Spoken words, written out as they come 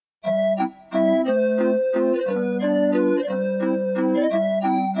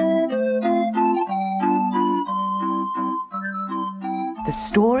The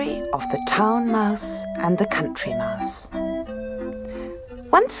story of the Town Mouse and the Country Mouse.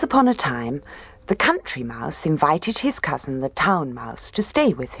 Once upon a time, the Country Mouse invited his cousin the Town Mouse to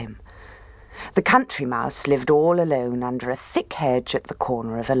stay with him. The Country Mouse lived all alone under a thick hedge at the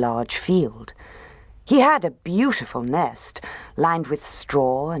corner of a large field. He had a beautiful nest, lined with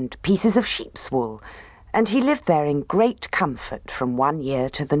straw and pieces of sheep's wool, and he lived there in great comfort from one year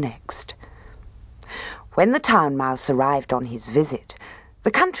to the next. When the Town Mouse arrived on his visit, the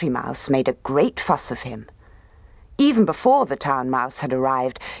Country Mouse made a great fuss of him. Even before the Town Mouse had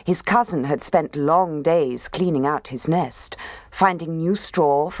arrived, his cousin had spent long days cleaning out his nest, finding new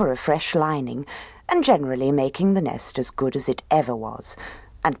straw for a fresh lining, and generally making the nest as good as it ever was,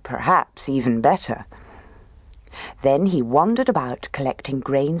 and perhaps even better. Then he wandered about collecting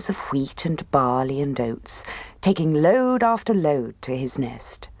grains of wheat and barley and oats, taking load after load to his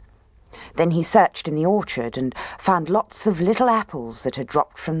nest. Then he searched in the orchard and found lots of little apples that had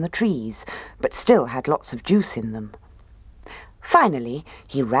dropped from the trees, but still had lots of juice in them. Finally,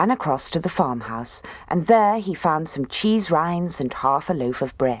 he ran across to the farmhouse, and there he found some cheese rinds and half a loaf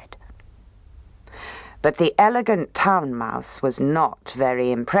of bread. But the elegant Town Mouse was not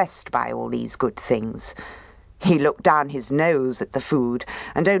very impressed by all these good things. He looked down his nose at the food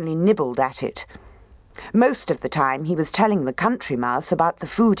and only nibbled at it. Most of the time he was telling the Country Mouse about the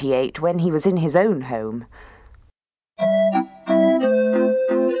food he ate when he was in his own home.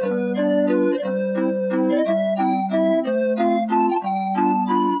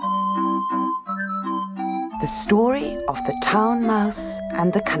 The story of the Town Mouse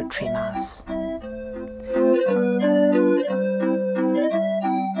and the Country Mouse.